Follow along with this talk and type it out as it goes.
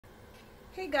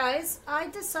Hey guys, I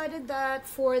decided that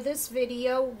for this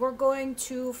video we're going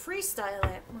to freestyle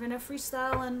it. We're going to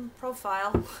freestyle and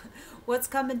profile what's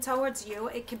coming towards you.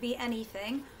 It could be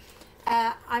anything.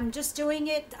 I'm just doing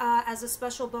it as a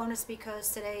special bonus because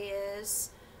today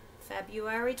is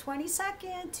February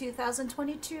 22nd,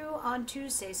 2022 on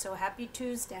Tuesday. So happy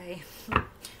Tuesday.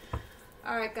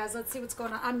 Alright guys, let's see what's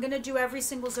going on. I'm going to do every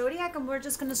single zodiac and we're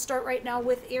just going to start right now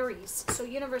with Aries. So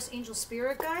universe, angel,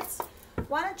 spirit guides.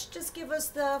 Why don't you just give us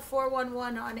the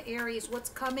 411 on Aries? What's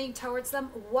coming towards them?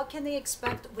 What can they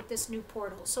expect with this new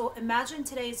portal? So imagine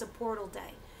today is a portal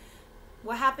day.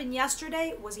 What happened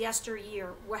yesterday was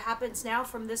yesteryear. What happens now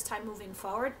from this time moving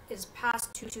forward is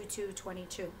past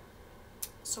 22222.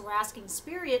 So we're asking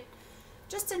spirit,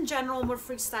 just in general, we're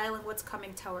freestyling what's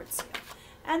coming towards you.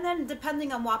 And then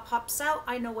depending on what pops out,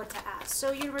 I know what to ask.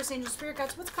 So universe, angel, spirit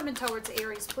guides, what's coming towards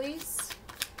Aries, please?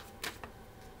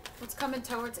 What's coming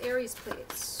towards Aries,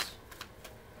 please?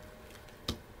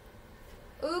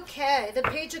 Okay, the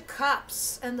Page of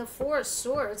Cups and the Four of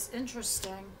Swords.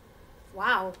 Interesting.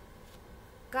 Wow.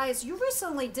 Guys, you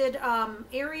recently did,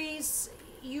 Aries,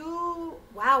 you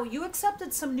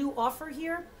accepted some new offer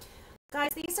here.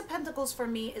 Guys, the Ace of Pentacles for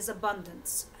me is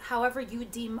abundance. However you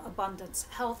deem abundance.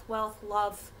 Health, wealth,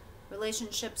 love,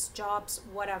 relationships, jobs,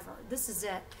 whatever. This is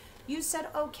it. You said,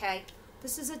 okay,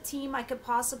 this is a team I could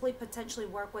possibly potentially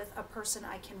work with, a person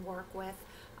I can work with.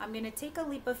 I'm going to take a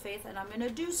leap of faith and I'm going to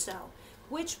do so,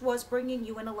 which was bringing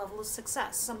you in a level of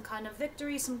success, some kind of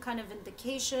victory, some kind of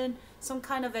vindication, some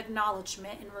kind of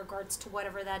acknowledgement in regards to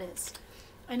whatever that is.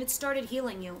 And it started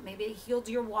healing you. Maybe it healed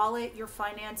your wallet, your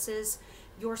finances,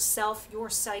 yourself, your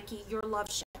psyche, your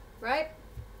love ship, right?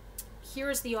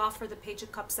 Here's the offer, the Page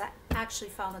of Cups that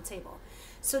actually found the table.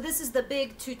 So this is the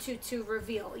big 222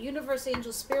 reveal. Universe,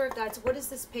 angel, spirit guides, what is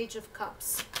this Page of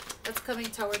Cups that's coming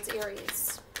towards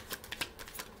Aries?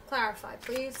 Clarify,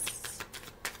 please.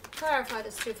 Clarify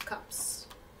this Two of Cups.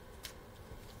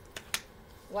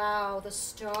 Wow, the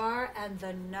Star and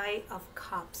the Knight of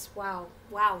Cups. Wow,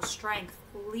 wow, strength.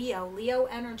 Leo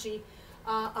energy,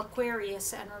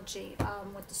 Aquarius energy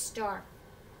with the Star.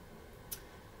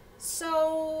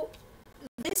 So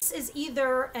this is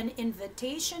either an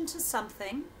invitation to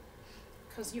something,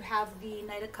 because you have the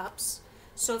Knight of Cups.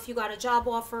 So if you got a job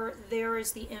offer, there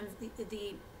is the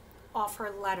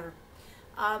offer letter.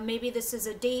 Maybe this is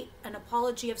a date, an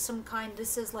apology of some kind.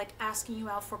 This is like asking you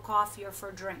out for coffee or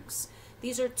for drinks.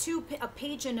 These are a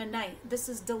page and a knight. This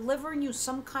is delivering you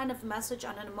some kind of message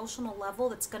on an emotional level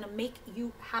that's going to make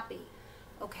you happy.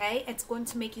 Okay? It's going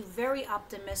to make you very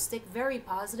optimistic, very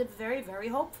positive, very, very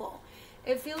hopeful.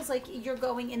 It feels like you're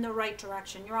going in the right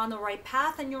direction. You're on the right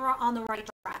path and you're on the right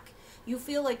track. You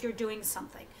feel like you're doing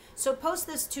something. So post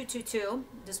this 222,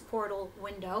 this portal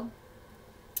window.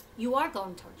 You are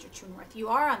going towards your true north. You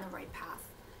are on the right path.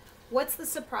 What's the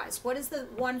surprise? What is the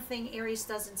one thing Aries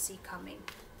doesn't see coming?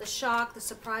 The shock, the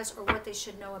surprise, or what they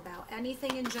should know about?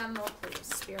 Anything in general, please,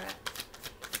 Spirit.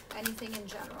 Anything in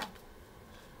general.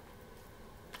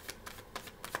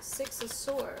 Six of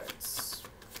Swords.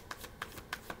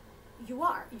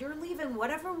 You're leaving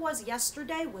whatever was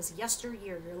yesterday was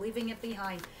yesteryear. You're leaving it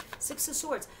behind. Six of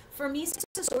Swords. For me, Six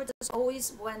of Swords is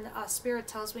always when Spirit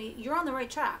tells me you're on the right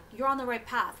track. You're on the right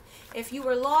path. If you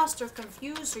were lost or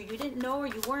confused or you didn't know or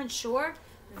you weren't sure,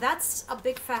 that's a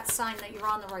big fat sign that you're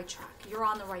on the right track. You're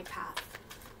on the right path.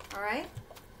 All right?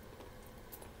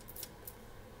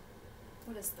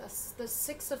 What is this? The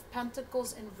Six of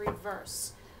Pentacles in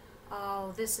reverse.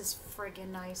 Oh, this is friggin'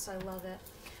 nice. I love it.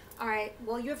 All right,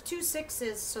 well, you have 2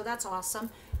 sixes, so that's awesome.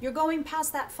 You're going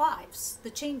past that 5s, the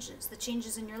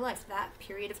changes in your life, that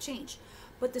period of change.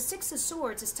 But the Six of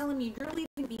Swords is telling me you're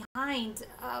leaving behind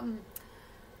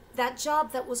that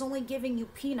job that was only giving you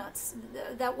peanuts,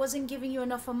 that wasn't giving you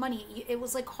enough of money. It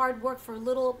was like hard work for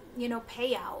little,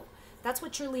 payout. That's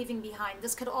what you're leaving behind.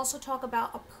 This could also talk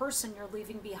about a person you're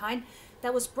leaving behind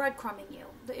that was breadcrumbing you.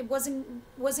 It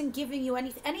wasn't giving you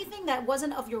anything that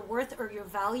wasn't of your worth or your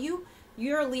value.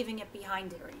 You're leaving it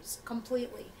behind, Aries,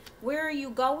 completely. Where are you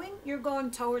going? You're going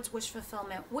towards wish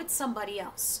fulfillment with somebody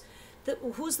else.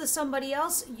 Who's the somebody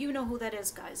else? You know who that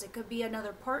is, guys. It could be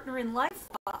another partner in life,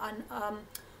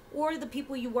 or the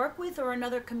people you work with, or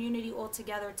another community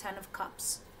altogether. 10 of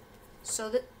Cups.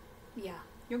 So yeah,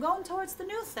 you're going towards the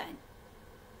new thing.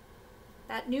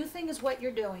 That new thing is what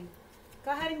you're doing.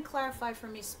 Go ahead and clarify for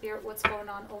me, Spirit, what's going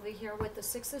on over here with the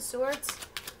Six of Swords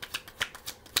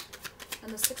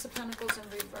and the Six of Pentacles in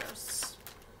reverse.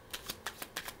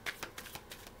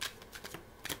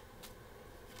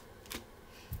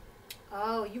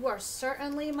 Oh, you are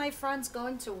certainly, my friends,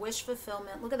 going to wish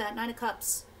fulfillment. Look at that, 9 of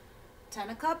Cups.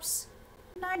 10 of Cups,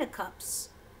 9 of Cups.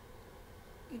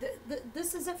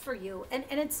 This is it for you. And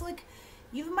it's like,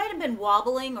 you might have been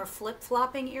wobbling or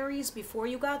flip-flopping, Aries, before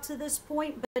you got to this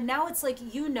point, but now it's like,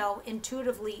 you know,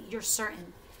 intuitively, you're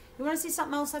certain. You want to see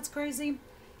something else that's crazy?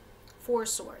 Four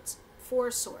Swords.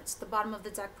 Four Swords, the bottom of the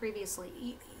deck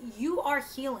previously. You are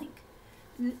healing,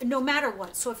 no matter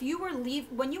what. So if you were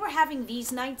when you were having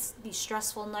these nights, these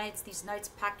stressful nights, these nights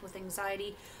packed with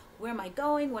anxiety, where am I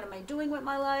going? What am I doing with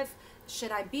my life?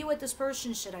 Should I be with this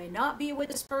person? Should I not be with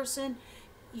this person?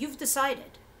 You've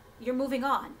decided. You're moving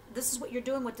on. This is what you're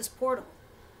doing with this portal.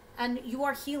 And you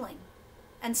are healing.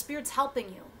 And Spirit's helping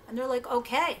you. And they're like,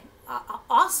 okay,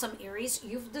 awesome, Aries.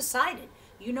 You've decided.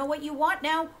 You know what you want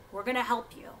now. We're going to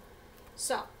help you.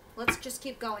 So, let's just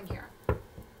keep going here.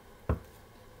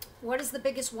 What is the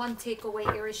biggest one takeaway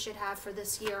Aries should have for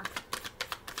this year?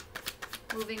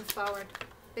 Moving forward.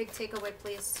 Big takeaway,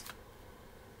 please.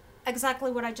 Exactly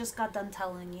what I just got done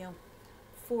telling you.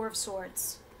 Four of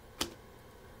Swords.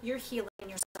 You're healing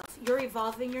yourself. You're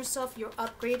evolving yourself. You're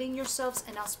upgrading yourselves.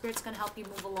 And now Spirit's going to help you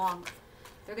move along.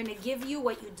 They're going to give you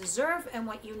what you deserve and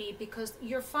what you need, because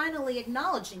you're finally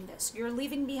acknowledging this. You're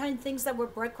leaving behind things that were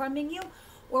breadcrumbing you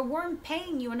or weren't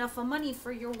paying you enough of money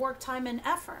for your work, time, and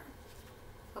effort.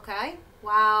 Okay?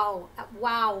 Wow.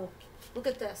 Wow. Look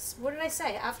at this. What did I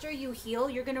say? After you heal,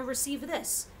 you're going to receive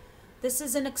this. This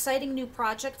is an exciting new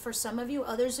project for some of you.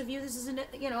 Others of you, this is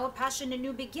a passion, a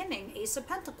new beginning. Ace of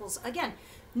Pentacles. Again,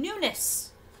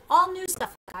 newness. All new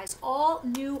stuff, guys. All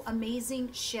new,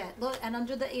 amazing shit. Look, and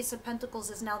under the Ace of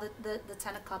Pentacles is now the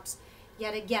Ten of Cups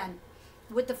yet again,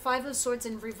 with the Five of Swords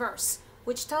in reverse,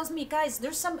 which tells me, guys,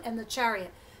 there's some, and the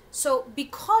Chariot. So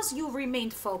because you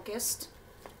remained focused,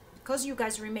 because you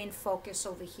guys remained focused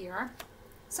over here,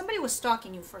 somebody was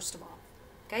stalking you, first of all,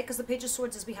 okay? Because the Page of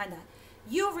Swords is behind that.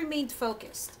 You remained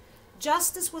focused.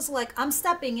 Justice was like, I'm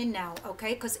stepping in now,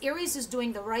 okay? Because Aries is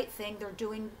doing the right thing. They're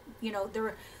doing,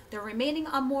 they're remaining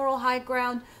on moral high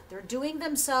ground. They're doing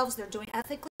themselves. They're doing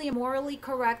ethically and morally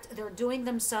correct. They're doing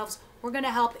themselves. We're going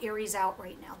to help Aries out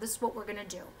right now. This is what we're going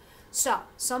to do. So,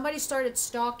 somebody started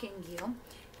stalking you.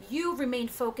 You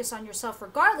remained focused on yourself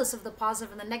regardless of the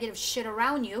positive and the negative shit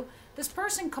around you. This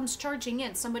person comes charging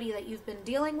in, somebody that you've been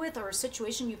dealing with or a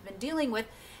situation you've been dealing with,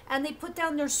 and they put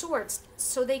down their swords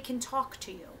so they can talk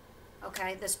to you.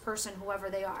 Okay, this person, whoever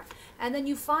they are. And then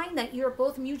you find that you're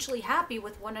both mutually happy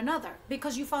with one another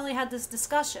because you finally had this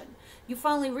discussion. You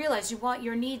finally realize you want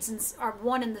your needs are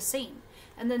one and the same.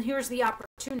 And then here's the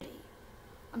opportunity.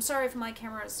 I'm sorry if my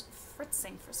camera is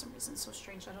fritzing for some reason. So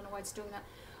strange. I don't know why it's doing that.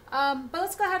 But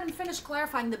let's go ahead and finish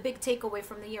clarifying the big takeaway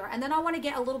from the year. And then I want to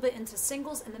get a little bit into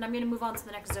singles, and then I'm going to move on to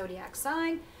the next zodiac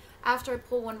sign after I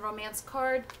pull one romance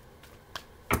card.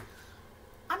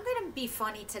 I'm going to be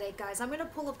funny today, guys. I'm going to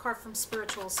pull a card from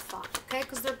Spiritual Spot, okay?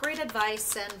 Because they're great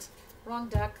advice and... Wrong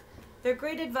deck. They're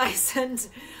great advice and...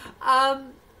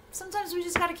 sometimes we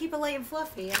just got to keep it light and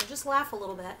fluffy and just laugh a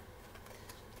little bit.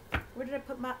 Where did I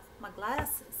put my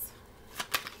glasses?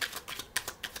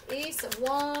 Ace of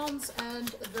Wands and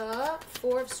the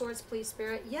Four of Swords, please,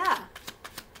 Spirit. Yeah.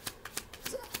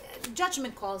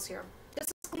 Judgment calls here. This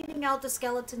is cleaning out the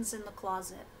skeletons in the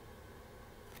closet.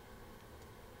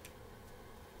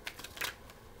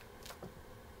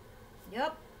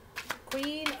 Yep.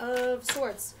 Queen of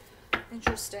Swords.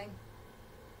 Interesting.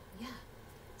 Yeah.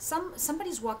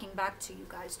 Somebody's walking back to you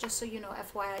guys, just so you know,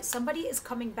 FYI. Somebody is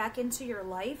coming back into your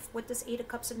life with this Eight of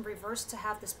Cups in reverse to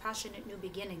have this passionate new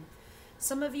beginning.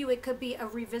 Some of you, it could be a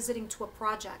revisiting to a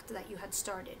project that you had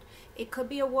started. It could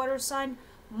be a water sign.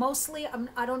 Mostly,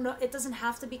 I don't know, it doesn't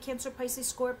have to be Cancer, Pisces,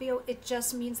 Scorpio. It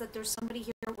just means that there's somebody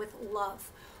here with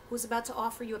love who's about to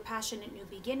offer you a passionate new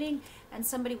beginning, and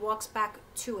somebody walks back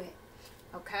to it.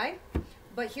 Okay?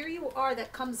 But here you are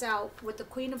that comes out with the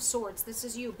Queen of Swords. This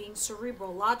is you being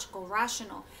cerebral, logical,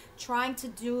 rational, trying to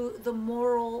do the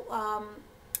moral,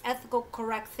 ethical,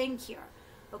 correct thing here.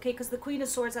 Okay, because the Queen of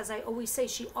Swords, as I always say,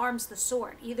 she arms the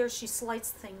sword. Either she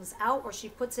slices things out or she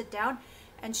puts it down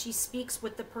and she speaks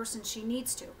with the person she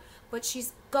needs to. But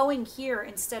she's going here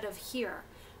instead of here.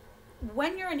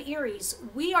 When you're in Aries,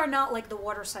 we are not like the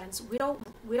water signs. We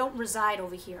don't reside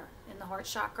over here in the heart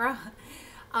chakra.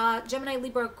 Gemini,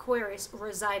 Libra, Aquarius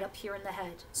reside up here in the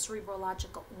head, cerebral,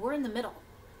 logical. We're in the middle.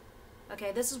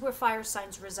 Okay, this is where fire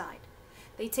signs reside.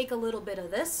 They take a little bit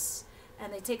of this,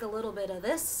 and they take a little bit of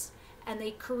this, and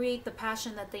they create the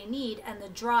passion that they need and the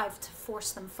drive to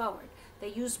force them forward. They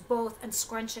use both and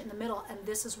scrunch it in the middle, and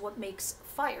this is what makes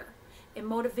fire. It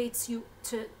motivates you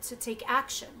to take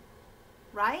action,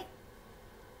 right?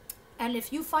 And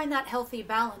if you find that healthy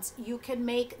balance, you can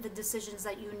make the decisions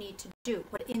that you need to do.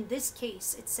 But in this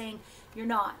case, it's saying you're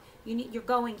not. You're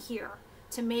going here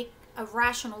to make a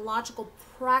rational, logical,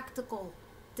 practical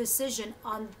decision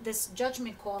on this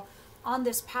judgment call, on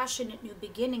this passionate new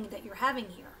beginning that you're having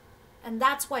here. And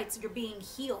that's why you're being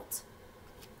healed.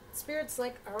 Spirit's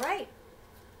like, all right,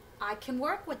 I can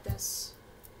work with this.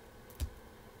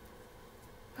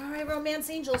 All right, romance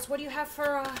angels, what do you have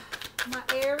for my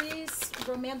Aries,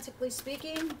 romantically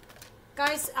speaking?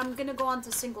 Guys, I'm going to go on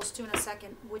to singles too in a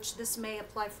second, which this may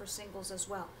apply for singles as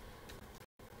well.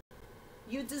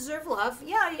 You deserve love.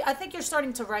 Yeah, I think you're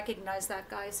starting to recognize that,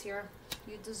 guys, here.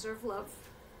 You deserve love.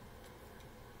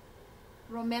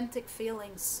 Romantic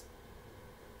feelings.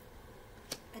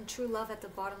 And true love at the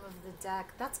bottom of the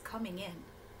deck. That's coming in.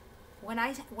 When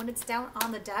it's down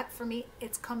on the deck, for me,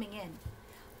 it's coming in.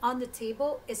 On the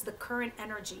table is the current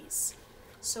energies.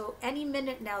 So any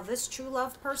minute now, this true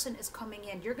love person is coming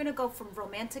in. You're going to go from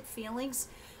romantic feelings,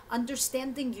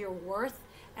 understanding your worth,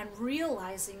 and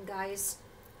realizing, guys,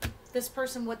 this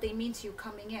person, what they mean to you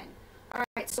coming in. All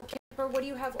right, so Kipper, what do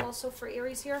you have also for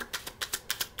Aries here?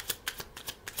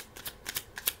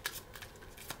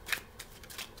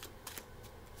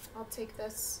 I'll take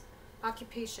this.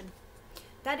 Occupation.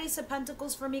 That Ace of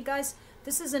Pentacles for me, guys,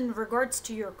 this is in regards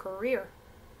to your career.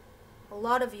 A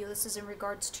lot of you, this is in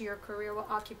regards to your career or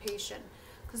occupation.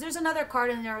 Because there's another card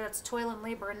in there that's toil and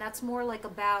labor, and that's more like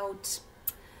about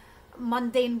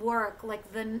mundane work,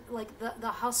 like the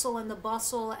hustle and the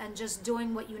bustle and just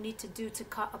doing what you need to do to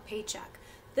cut a paycheck.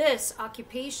 This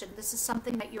occupation, this is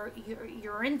something that you're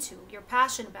into, you're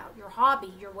passionate about, your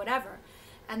hobby, your whatever.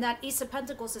 And that Ace of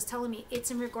Pentacles is telling me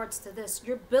it's in regards to this.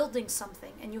 You're building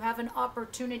something and you have an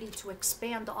opportunity to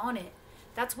expand on it.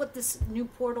 That's what this new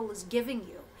portal is giving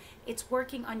you. It's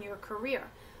working on your career.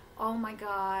 Oh my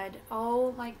God.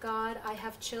 Oh my God. I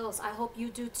have chills. I hope you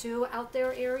do too out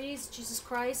there, Aries. Jesus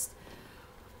Christ.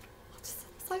 It's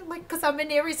like, because I'm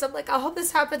in Aries, I'm like, I hope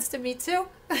this happens to me too.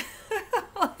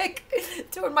 Like,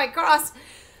 doing my cross.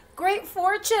 Great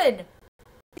fortune.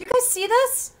 You guys see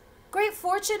this? Great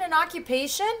fortune and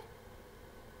occupation.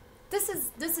 This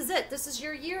is it. This is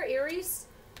your year, Aries.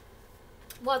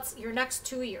 Well, it's your next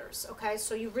 2 years, okay?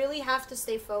 So you really have to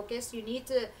stay focused. You need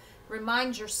to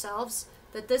remind yourselves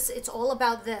that it's all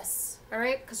about this, all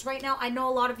right? Because right now, I know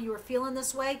a lot of you are feeling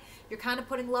this way. You're kind of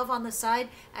putting love on the side,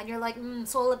 and you're like,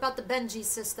 it's all about the Benjis,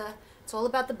 sister. It's all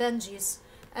about the Benjis.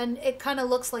 And it kind of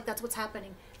looks like that's what's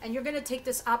happening. And you're going to take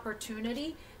this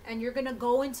opportunity, and you're going to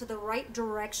go into the right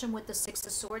direction with the Six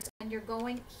of Swords, and you're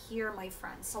going here, my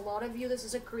friends. A lot of you, this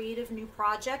is a creative new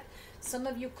project. Some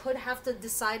of you could have to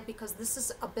decide, because this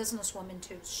is a businesswoman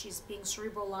too. She's being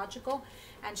cerebral logical,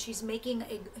 and she's making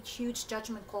a huge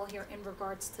judgment call here in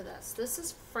regards to this. This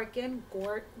is freaking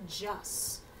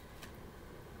gorgeous.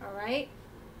 All right?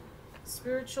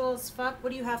 Spiritual as fuck.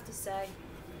 What do you have to say?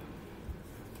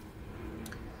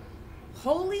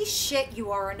 Holy shit,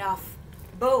 you are enough.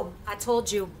 Boom. I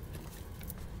told you.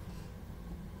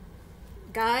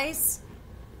 Guys.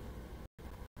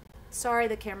 Sorry,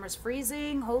 the camera's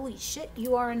freezing. Holy shit,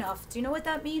 you are enough. Do you know what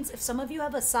that means? If some of you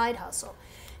have a side hustle,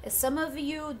 if some of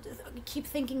you keep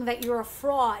thinking that you're a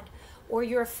fraud or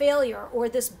you're a failure, or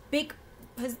this big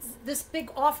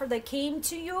offer that came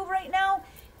to you right now,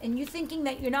 and you thinking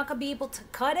that you're not going to be able to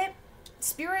cut it,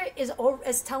 Spirit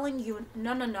is telling you,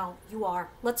 no, you are.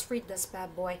 Let's read this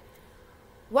bad boy.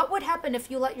 What would happen if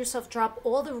you let yourself drop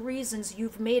all the reasons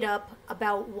you've made up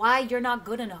about why you're not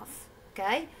good enough?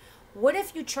 Okay? What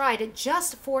if you tried it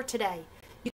just for today?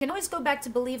 You can always go back to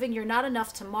believing you're not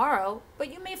enough tomorrow,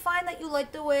 but you may find that you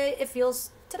like the way it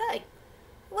feels today.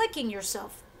 Liking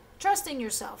yourself, trusting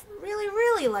yourself, really,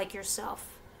 really like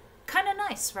yourself. Kind of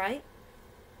nice, right?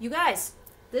 You guys,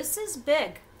 this is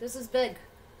big. This is big.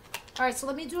 All right, so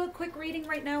let me do a quick reading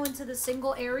right now into the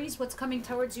single Aries. What's coming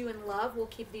towards you in love? We'll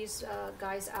keep these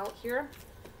guys out here.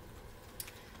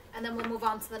 And then we'll move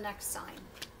on to the next sign.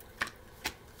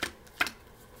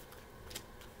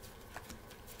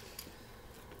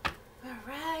 All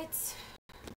right.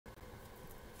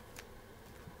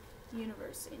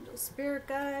 Universe, angels, spirit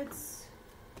guides.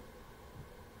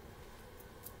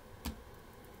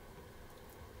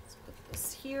 Let's put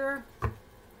this here,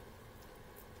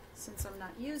 since I'm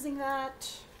not using that.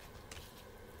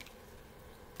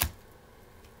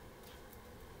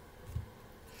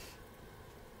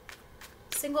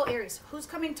 Single Aries. Who's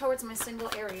coming towards my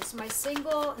single Aries? My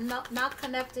single, not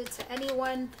connected to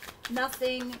anyone,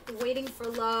 nothing, waiting for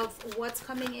love. What's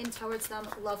coming in towards them?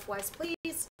 Love-wise,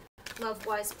 please.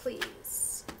 Love-wise,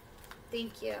 please.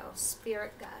 Thank you.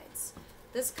 Spirit guides.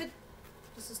 This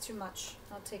is too much.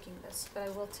 Not taking this, but I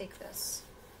will take this.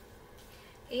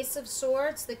 Ace of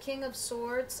Swords, the King of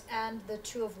Swords, and the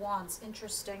Two of Wands.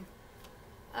 Interesting.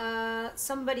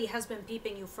 Somebody has been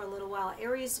peeping you for a little while.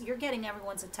 Aries, you're getting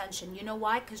everyone's attention. You know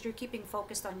why? Because you're keeping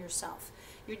focused on yourself.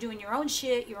 You're doing your own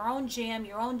shit, your own jam,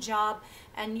 your own job,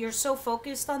 and you're so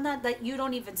focused on that that you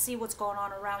don't even see what's going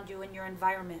on around you in your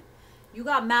environment. You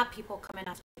got mad people coming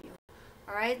after you.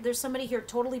 All right? There's somebody here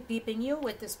totally peeping you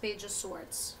with this Page of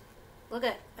Swords. Look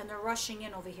at it. And they're rushing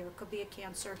in over here. It could be a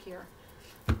Cancer here.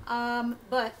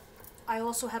 But I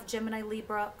also have Gemini,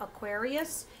 Libra,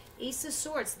 Aquarius, Ace of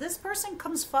Swords. This person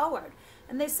comes forward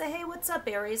and they say, hey, what's up,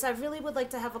 Aries? I really would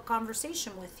like to have a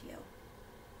conversation with you.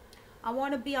 I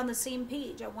want to be on the same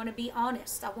page. I want to be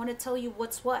honest. I want to tell you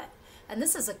what's what. And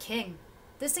this is a king.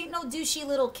 This ain't no douchey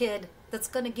little kid that's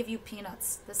going to give you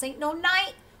peanuts. This ain't no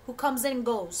knight who comes in and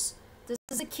goes. This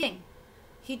is a king.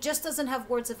 He just doesn't have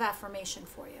words of affirmation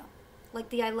for you, like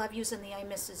the I love yous and the I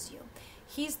misses you.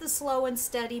 He's the slow and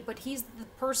steady, but he's the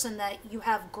person that you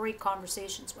have great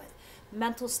conversations with.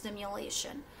 Mental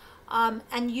stimulation.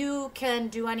 And you can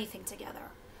do anything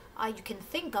together. You can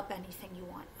think up anything you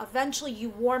want. Eventually you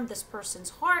warm this person's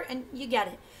heart and you get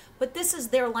it. But this is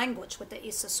their language with the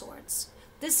Ace of Swords.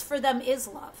 This for them is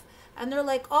love. And they're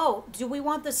like, oh, do we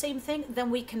want the same thing?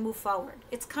 Then we can move forward.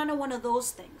 It's kind of one of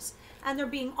those things. And they're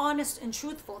being honest and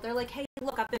truthful. They're like, hey,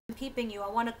 look, I've been peeping you. I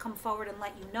want to come forward and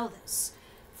let you know this.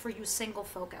 For you single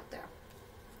folk out there.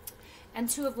 And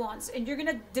Two of Wands. And you're going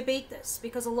to debate this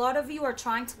because a lot of you are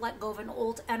trying to let go of an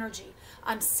old energy.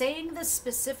 I'm saying this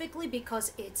specifically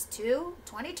because it's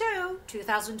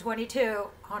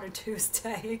 2022 on a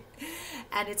Tuesday.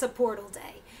 And it's a portal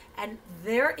day. And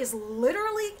there is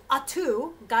literally a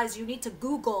two. Guys, you need to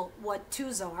Google what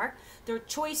twos are. Their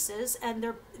choices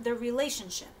and their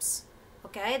relationships.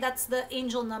 Okay? That's the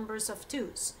angel numbers of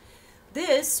twos.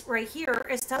 This right here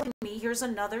is telling me here's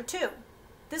another two.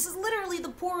 This is literally the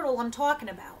portal I'm talking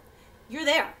about. You're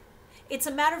there. It's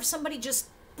a matter of somebody just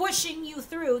pushing you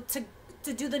through to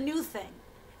do the new thing.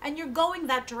 And you're going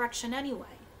that direction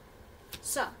anyway.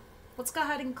 So, let's go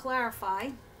ahead and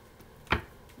clarify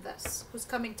this. Who's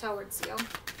coming towards you?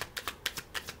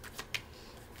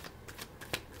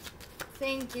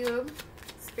 Thank you,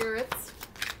 spirits.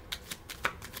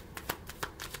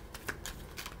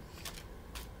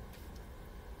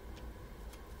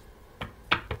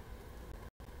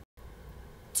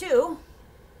 Two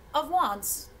of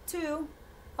Wands. Two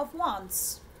of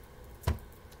Wands.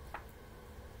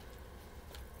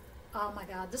 Oh my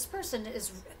God, this person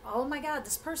is, oh my God,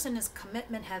 this person is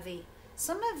commitment heavy.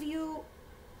 Some of you,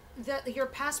 your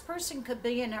past person could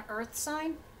be in an earth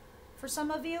sign for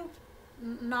some of you.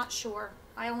 Not sure.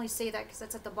 I only say that because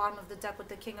that's at the bottom of the deck with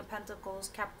the King of Pentacles,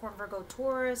 Capricorn, Virgo,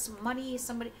 Taurus, money,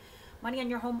 somebody, money on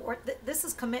your home. Or this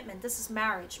is commitment. This is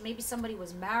marriage. Maybe somebody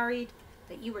was married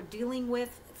that you were dealing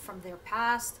with from their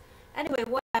past. Anyway,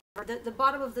 whatever. The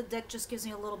bottom of the deck just gives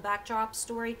me a little backdrop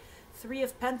story. Three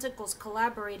of Pentacles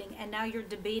collaborating, and now you're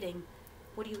debating.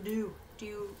 What do you do? Do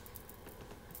you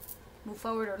move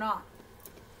forward or not?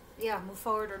 Yeah, move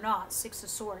forward or not. Six of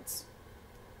Swords.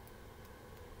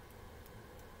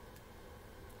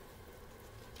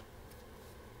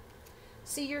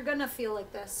 See, you're gonna feel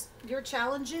like this. Your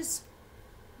challenges,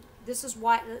 this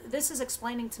is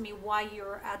explaining to me why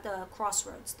you're at the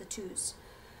crossroads, the twos.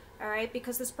 All right,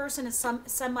 because this person is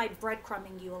semi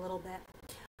breadcrumbing you a little bit.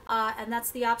 And that's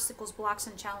the obstacles, blocks,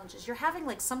 and challenges. You're having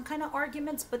like some kind of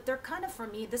arguments, but they're kind of, for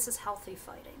me, this is healthy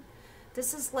fighting.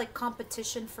 This is like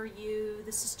competition for you.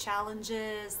 This is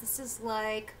challenges. This is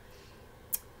like,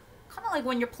 kind of like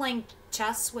when you're playing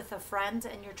chess with a friend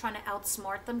and you're trying to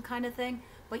outsmart them kind of thing.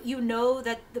 But you know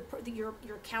that your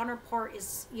counterpart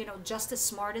is, you know, just as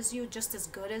smart as you, just as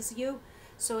good as you.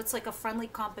 So it's like a friendly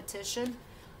competition.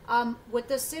 With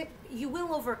this, you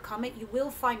will overcome it. You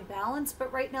will find balance.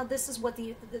 But right now, this is what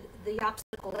the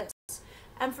obstacle is.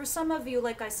 And for some of you,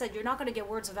 like I said, you're not going to get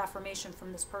words of affirmation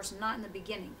from this person, not in the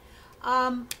beginning.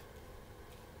 I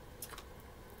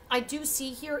do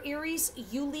see here, Aries,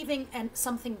 you leaving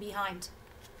something behind.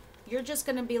 You're just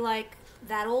going to be like,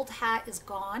 that old hat is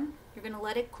gone. You're going to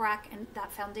let it crack in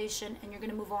that foundation, and you're going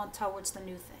to move on towards the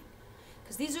new thing.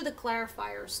 Because these are the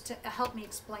clarifiers to help me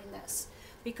explain this.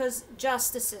 Because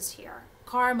justice is here.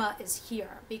 Karma is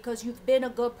here. Because you've been a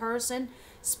good person,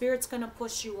 Spirit's going to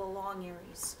push you along,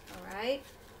 Aries. All right?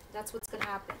 That's what's going to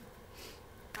happen.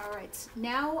 All right.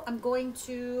 Now I'm going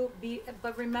to be,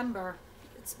 but remember,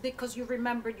 it's because you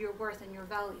remembered your worth and your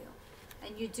value.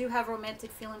 And you do have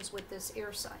romantic feelings with this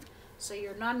air sign. So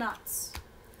you're not nuts.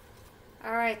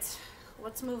 All right,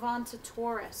 let's move on to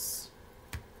Taurus.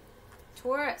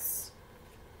 Taurus.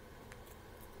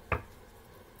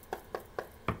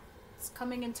 It's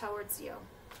coming in towards you.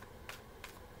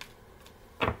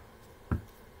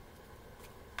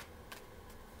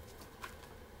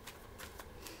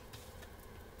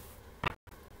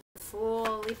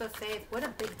 of Faith. What a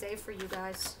big day for you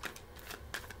guys.